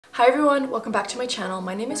Hi everyone, welcome back to my channel.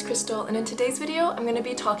 My name is Crystal, and in today's video I'm going to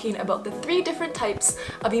be talking about the 3 different types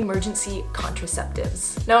of emergency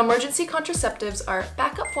contraceptives. Now, emergency contraceptives are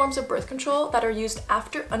backup forms of birth control that are used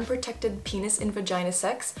after unprotected penis in vagina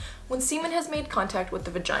sex when semen has made contact with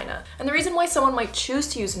the vagina. And the reason why someone might choose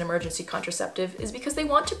to use an emergency contraceptive is because they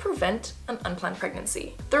want to prevent an unplanned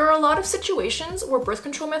pregnancy. There are a lot of situations where birth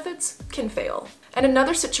control methods can fail. And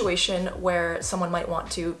another situation where someone might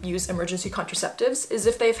want to use emergency contraceptives is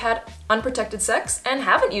if they've had unprotected sex and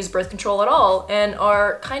haven't used birth control at all and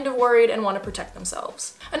are kind of worried and want to protect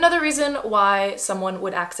themselves. Another reason why someone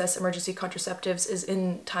would access emergency contraceptives is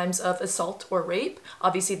in times of assault or rape.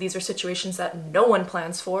 Obviously, these are situations that no one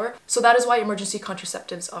plans for, so that is why emergency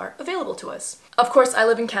contraceptives are available to us. Of course, I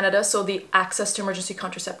live in Canada, so the access to emergency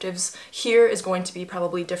contraceptives here is going to be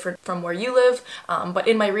probably different from where you live, but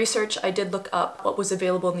in my research I did look up what was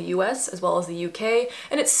available in the US as well as the UK,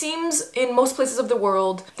 and it seems in most places of the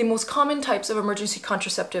world the most common types of emergency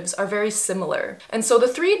contraceptives are very similar. And so the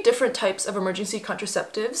 3 different types of emergency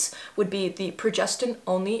contraceptives would be the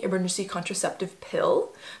progestin-only emergency contraceptive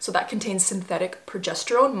pill, so that contains synthetic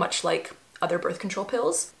progesterone, much like other birth control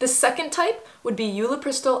pills. The second type would be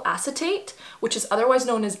ulipristal acetate, which is otherwise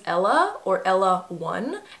known as Ella or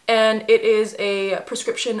Ella-1, and it is a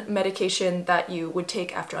prescription medication that you would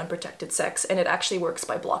take after unprotected sex, and it actually works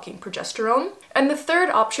by blocking progesterone. And the third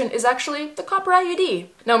option is actually the copper IUD.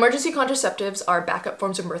 Now, emergency contraceptives are backup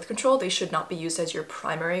forms of birth control. They should not be used as your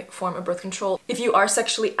primary form of birth control. If you are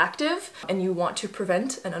sexually active and you want to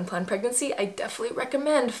prevent an unplanned pregnancy, I definitely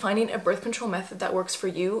recommend finding a birth control method that works for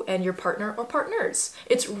you and your partner or partners.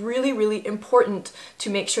 It's really, really important to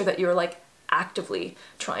make sure that you're actively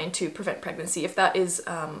trying to prevent pregnancy if that is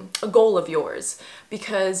a goal of yours.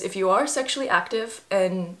 Because if you are sexually active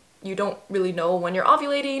and you don't really know when you're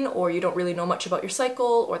ovulating, or you don't really know much about your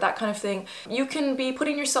cycle or that kind of thing, you can be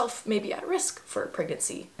putting yourself maybe at risk for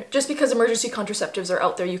pregnancy. Just because emergency contraceptives are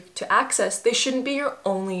out there to access, they shouldn't be your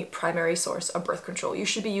only primary source of birth control. You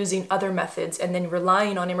should be using other methods and then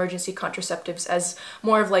relying on emergency contraceptives as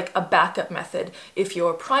more of like a backup method if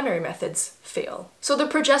your primary methods fail. So the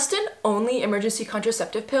progestin-only emergency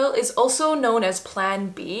contraceptive pill is also known as Plan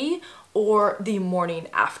B, or the morning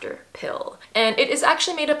after pill. And it is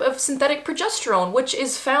actually made up of synthetic progesterone, which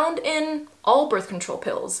is found in all birth control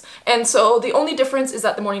pills. And so the only difference is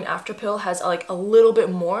that the morning after pill has a little bit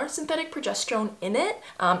more synthetic progesterone in it,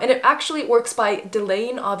 and it actually works by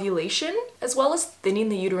delaying ovulation as well as thinning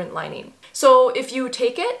the uterine lining. So if you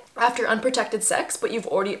take it after unprotected sex, but you've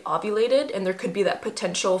already ovulated and there could be that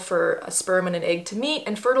potential for a sperm and an egg to meet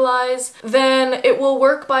and fertilize, then it will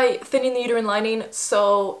work by thinning the uterine lining,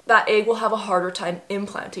 so that egg will have a harder time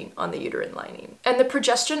implanting on the uterine lining. And the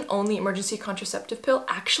progestin-only emergency contraceptive pill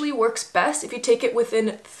actually works best if you take it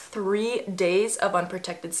within 3 days of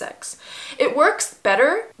unprotected sex. It works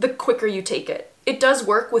better the quicker you take it. It does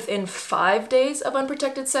work within 5 days of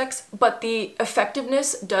unprotected sex, but the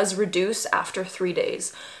effectiveness does reduce after 3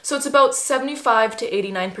 days. So it's about 75 to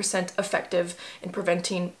 89% effective in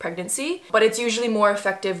preventing pregnancy, but it's usually more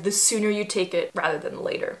effective the sooner you take it rather than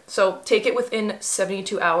later. So take it within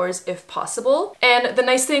 72 hours if possible. And the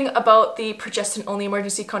nice thing about the progestin-only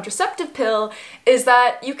emergency contraceptive pill is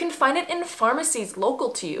that you can find it in pharmacies local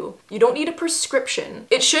to you. You don't need a prescription.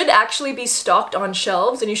 It should actually be stocked on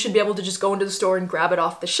shelves, and you should be able to just go into the store and grab it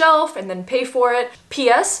off the shelf and then pay for it.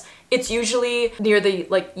 P.S. It's usually near the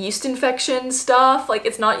yeast infection stuff.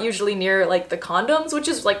 It's not usually near the condoms, which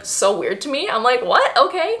is so weird to me. I'm like, what?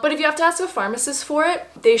 Okay. But if you have to ask a pharmacist for it,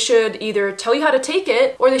 they should either tell you how to take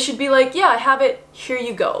it, or they should be like, yeah, I have it, here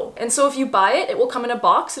you go. And so if you buy it, it will come in a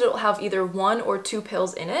box and it will have either 1 or 2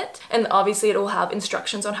 pills in it. And obviously it will have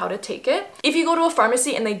instructions on how to take it. If you go to a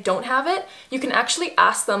pharmacy and they don't have it, you can actually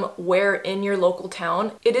ask them where in your local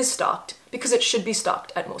town it is stocked, because it should be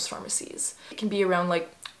stocked at most pharmacies. It can be around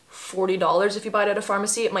 $40 if you buy it at a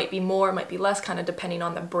pharmacy. It might be more, it might be less, kind of depending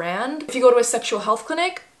on the brand. If you go to a sexual health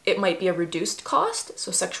clinic, it might be a reduced cost,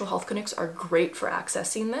 so sexual health clinics are great for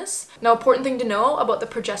accessing this. Now, important thing to know about the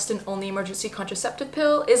progestin-only emergency contraceptive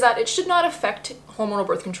pill is that it should not affect hormonal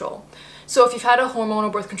birth control. So if you've had a hormonal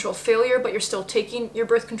birth control failure, but you're still taking your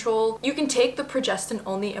birth control, you can take the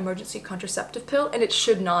progestin-only emergency contraceptive pill and it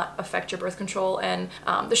should not affect your birth control, and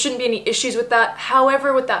there shouldn't be any issues with that.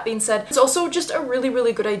 However, with that being said, it's also just a really,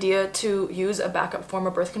 really good idea to use a backup form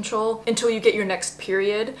of birth control until you get your next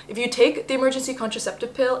period. If you take the emergency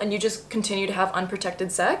contraceptive pill and you just continue to have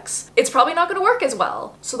unprotected sex, it's probably not going to work as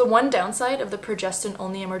well. So the one downside of the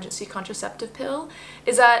progestin-only emergency contraceptive pill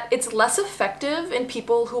is that it's less effective in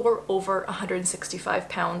people who are over 165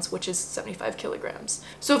 pounds, which is 75 kilograms.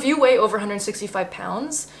 So if you weigh over 165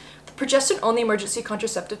 pounds, the progestin-only emergency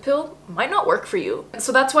contraceptive pill might not work for you.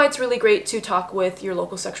 So that's why it's really great to talk with your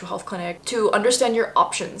local sexual health clinic to understand your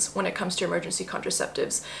options when it comes to emergency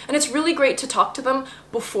contraceptives. And it's really great to talk to them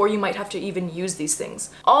before you might have to even use these things.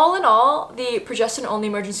 All in all, the progestin-only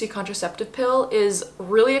emergency contraceptive pill is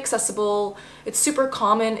really accessible, it's super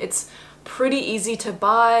common, it's pretty easy to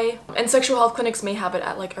buy, and sexual health clinics may have it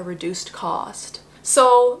at like a reduced cost.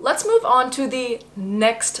 So let's move on to the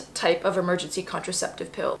next type of emergency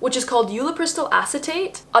contraceptive pill, which is called ulipristal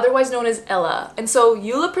acetate, otherwise known as Ella. And so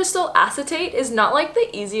ulipristal acetate is not like the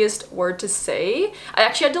easiest word to say. I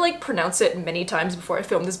actually had to like pronounce it many times before I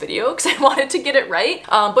filmed this video because I wanted to get it right.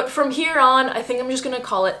 But from here on, I think I'm just gonna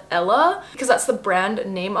call it Ella because that's the brand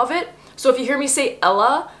name of it. So if you hear me say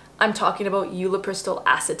Ella, I'm talking about ulipristal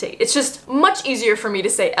acetate. It's just much easier for me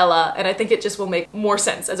to say Ella, and I think it just will make more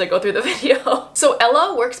sense as I go through the video. So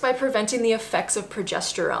Ella works by preventing the effects of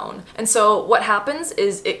progesterone. And so what happens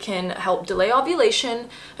is it can help delay ovulation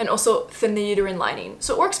and also thin the uterine lining.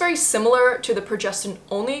 So it works very similar to the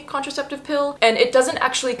progestin-only contraceptive pill, and it doesn't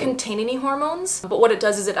actually contain any hormones, but what it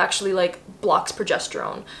does is it actually like blocks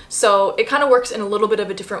progesterone. So it kind of works in a little bit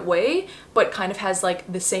of a different way, but kind of has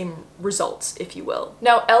like the same results, if you will.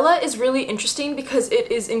 Now, Ella is really interesting because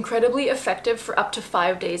it is incredibly effective for up to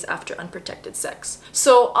 5 days after unprotected sex.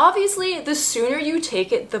 So obviously the sooner you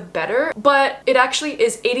take it, the better, but it actually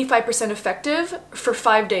is 85% effective for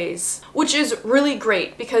 5 days, which is really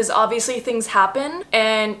great because obviously things happen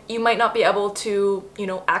and you might not be able to, you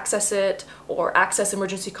know, access it or access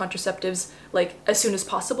emergency contraceptives like as soon as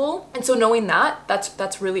possible. And so knowing that,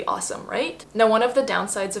 that's really awesome, right? Now, one of the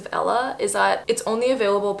downsides of Ella is that it's only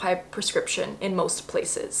available by prescription in most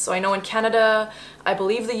places. So I know in Canada, I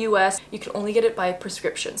believe the US, you can only get it by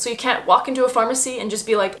prescription. So you can't walk into a pharmacy and just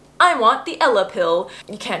be like, I want the Ella pill.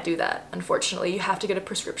 You can't do that, unfortunately. You have to get a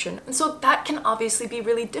prescription. And so that can obviously be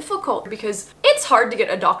really difficult because it's hard to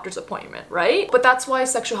get a doctor's appointment, right? But that's why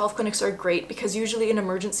sexual health clinics are great because usually in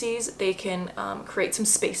emergencies, they can create some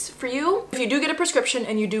space for you. If you do get a prescription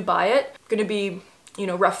and you do buy it, it's gonna be, you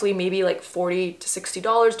know, roughly maybe like $40 to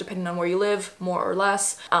 $60 depending on where you live, more or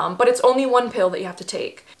less. But it's only one pill that you have to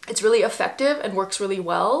take. It's really effective and works really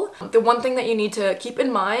well. The one thing that you need to keep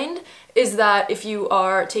in mind is that if you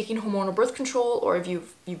are taking hormonal birth control or if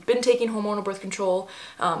you've been taking hormonal birth control,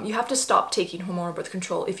 you have to stop taking hormonal birth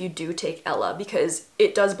control if you do take Ella because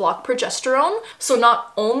it does block progesterone. So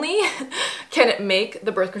not only can it make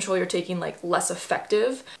the birth control you're taking like less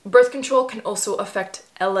effective, birth control can also affect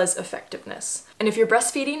Ella's effectiveness. And if you're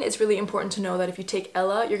breastfeeding, it's really important to know that if you take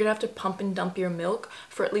Ella, you're gonna have to pump and dump your milk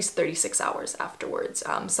for at least 36 hours afterwards,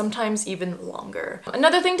 sometimes even longer.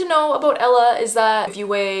 Another thing to know about Ella is that if you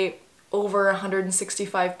weigh over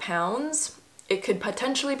 165 pounds, it could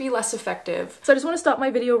potentially be less effective. So I just want to stop my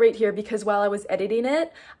video right here because while I was editing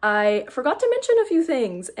it, I forgot to mention a few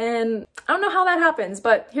things and I don't know how that happens,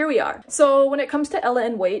 but here we are. So when it comes to Ella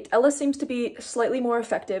and weight, Ella seems to be slightly more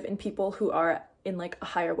effective in people who are in like a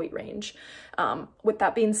higher weight range. With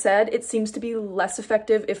that being said, it seems to be less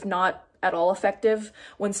effective, if not at all effective,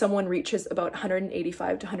 when someone reaches about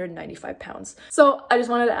 185 to 195 pounds. So I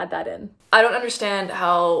just wanted to add that in. I don't understand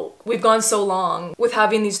how we've gone so long with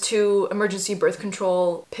having these two emergency birth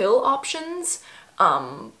control pill options,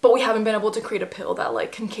 but we haven't been able to create a pill that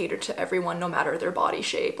like can cater to everyone no matter their body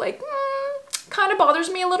shape. Like, kind of bothers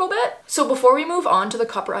me a little bit. So before we move on to the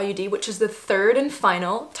copper IUD, which is the third and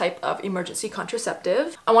final type of emergency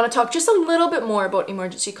contraceptive, I want to talk just a little bit more about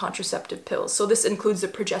emergency contraceptive pills. So this includes the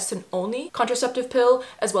progestin-only contraceptive pill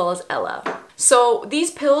as well as Ella. So these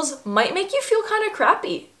pills might make you feel kind of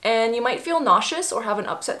crappy and you might feel nauseous or have an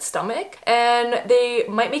upset stomach and they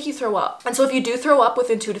might make you throw up. And so if you do throw up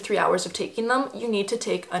within 2 to 3 hours of taking them, you need to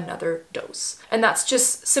take another dose. And that's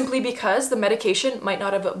just simply because the medication might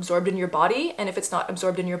not have absorbed in your body, and if it's not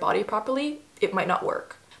absorbed in your body properly, it might not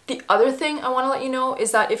work. The other thing I want to let you know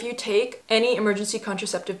is that if you take any emergency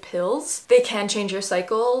contraceptive pills, they can change your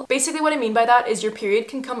cycle. Basically what I mean by that is your period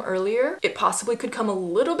can come earlier. It possibly could come a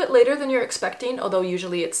little bit later than you're expecting, although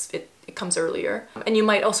usually it comes earlier. And you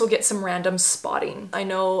might also get some random spotting. I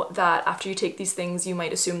know that after you take these things, you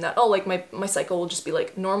might assume that, oh, like my cycle will just be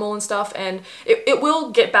like normal and stuff, and it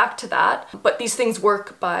will get back to that. But these things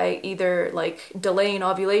work by either like delaying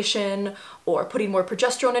ovulation or putting more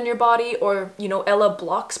progesterone in your body, or, you know, Ella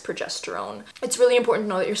blocks progesterone. It's really important to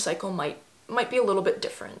know that your cycle might be a little bit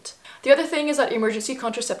different. The other thing is that emergency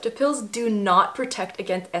contraceptive pills do not protect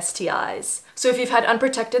against STIs. So if you've had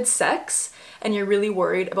unprotected sex and you're really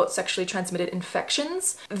worried about sexually transmitted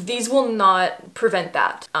infections, these will not prevent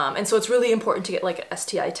that. And so it's really important to get like an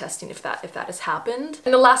STI testing if that has happened.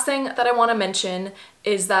 And the last thing that I want to mention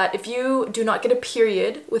is that if you do not get a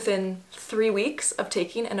period within 3 weeks of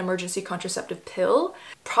taking an emergency contraceptive pill,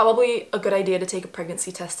 probably a good idea to take a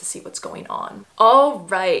pregnancy test to see what's going on. All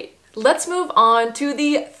right. Let's move on to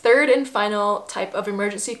the third and final type of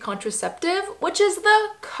emergency contraceptive, which is the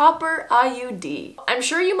copper IUD. I'm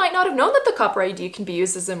sure you might not have known that the copper IUD can be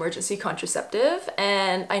used as an emergency contraceptive,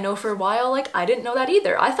 and I know for a while, like, I didn't know that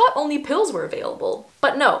either. I thought only pills were available,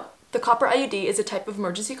 but no. The copper IUD is a type of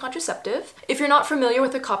emergency contraceptive. If you're not familiar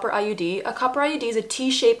with a copper IUD is a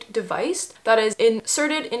T-shaped device that is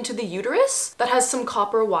inserted into the uterus that has some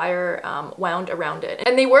copper wire wound around it.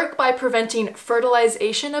 And they work by preventing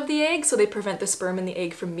fertilization of the egg, so they prevent the sperm and the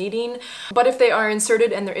egg from meeting. But if they are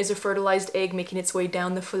inserted and there is a fertilized egg making its way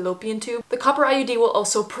down the fallopian tube, the copper IUD will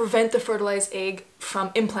also prevent the fertilized egg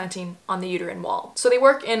from implanting on the uterine wall. So they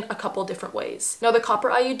work in a couple different ways. Now the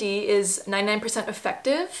copper IUD is 99%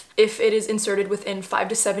 effective if it is inserted within 5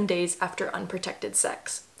 to 7 days after unprotected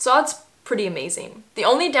sex. So that's pretty amazing. The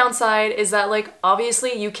only downside is that, like,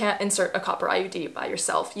 obviously you can't insert a copper IUD by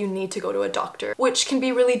yourself. You need to go to a doctor, which can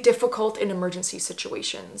be really difficult in emergency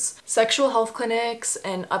situations. Sexual health clinics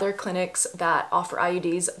and other clinics that offer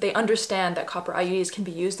IUDs, they understand that copper IUDs can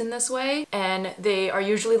be used in this way, and they are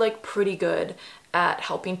usually like pretty good at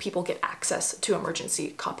helping people get access to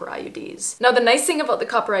emergency copper IUDs. Now, the nice thing about the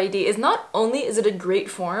copper IUD is not only is it a great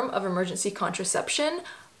form of emergency contraception,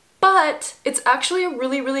 but it's actually a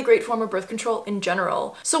really great form of birth control in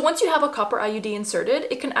general. So once you have a copper IUD inserted,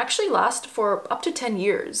 it can actually last for up to 10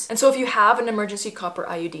 years. And so if you have an emergency copper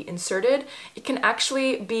IUD inserted, it can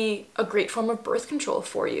actually be a great form of birth control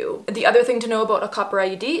for you. The other thing to know about a copper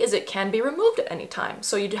IUD is it can be removed at any time.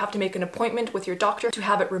 So you'd have to make an appointment with your doctor to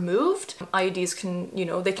have it removed. IUDs can,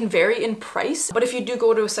 they can vary in price, but if you do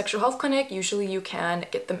go to a sexual health clinic, usually you can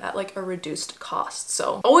get them at like a reduced cost.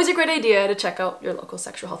 So always a great idea to check out your local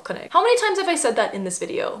sexual health clinic. How many times have I said that in this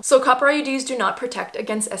video? So copper IUDs do not protect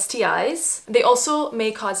against STIs. They also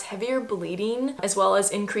may cause heavier bleeding as well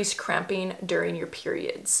as increased cramping during your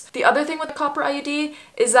periods. The other thing with the copper IUD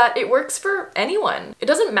is that it works for anyone. It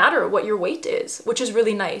doesn't matter what your weight is, which is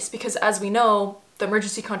really nice because, as we know, the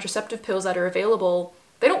emergency contraceptive pills that are available,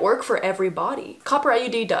 they don't work for everybody. Copper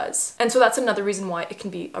IUD does. And so that's another reason why it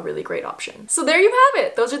can be a really great option. So there you have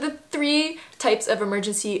it. Those are the 3 types of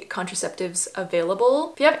emergency contraceptives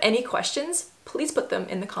available. If you have any questions, please put them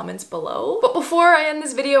in the comments below. But before I end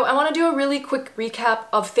this video, I want to do a really quick recap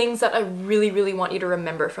of things that I really want you to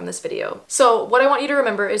remember from this video. So what I want you to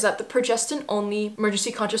remember is that the progestin-only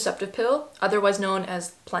emergency contraceptive pill, otherwise known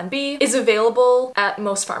as Plan B, is available at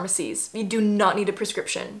most pharmacies. You do not need a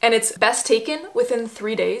prescription, and it's best taken within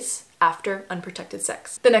 3 days after unprotected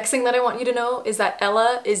sex. The next thing that I want you to know is that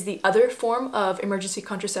Ella is the other form of emergency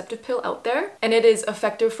contraceptive pill out there, and it is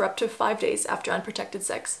effective for up to 5 days after unprotected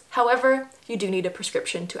sex. However, you do need a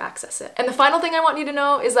prescription to access it. And the final thing I want you to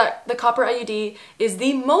know is that the copper IUD is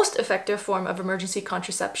the most effective form of emergency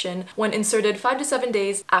contraception when inserted 5 to 7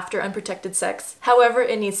 days after unprotected sex. However,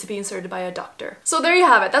 it needs to be inserted by a doctor. So there you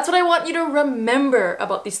have it. That's what I want you to remember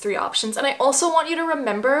about these 3 options. And I also want you to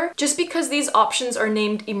remember, just because these options are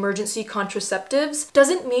named emergency contraceptives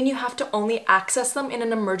doesn't mean you have to only access them in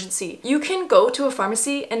an emergency. You can go to a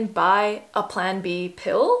pharmacy and buy a Plan B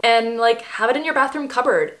pill and like have it in your bathroom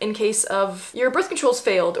cupboard in case of your birth control's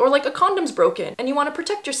failed or like a condom's broken and you want to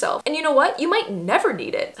protect yourself. And you know what? You might never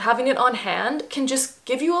need it. Having it on hand can just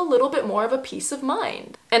give you a little bit more of a peace of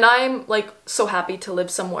mind. And I'm like so happy to live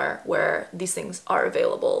somewhere where these things are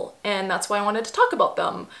available. And that's why I wanted to talk about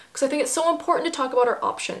them, because I think it's so important to talk about our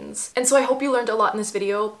options. And so I hope you learned a lot in this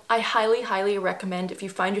video. I highly recommend, if you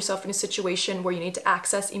find yourself in a situation where you need to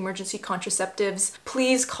access emergency contraceptives,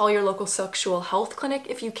 please call your local sexual health clinic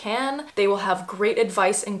if you can. They will have great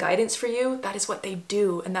advice and guidance for you. That is what they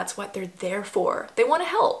do, and that's what they're there for. They want to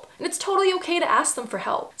help, and it's totally okay to ask them for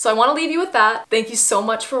help. So I want to leave you with that. Thank you so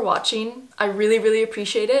much for watching. I really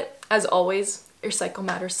appreciate it. As always, your cycle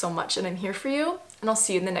matters so much, and I'm here for you, and I'll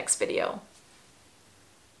see you in the next video.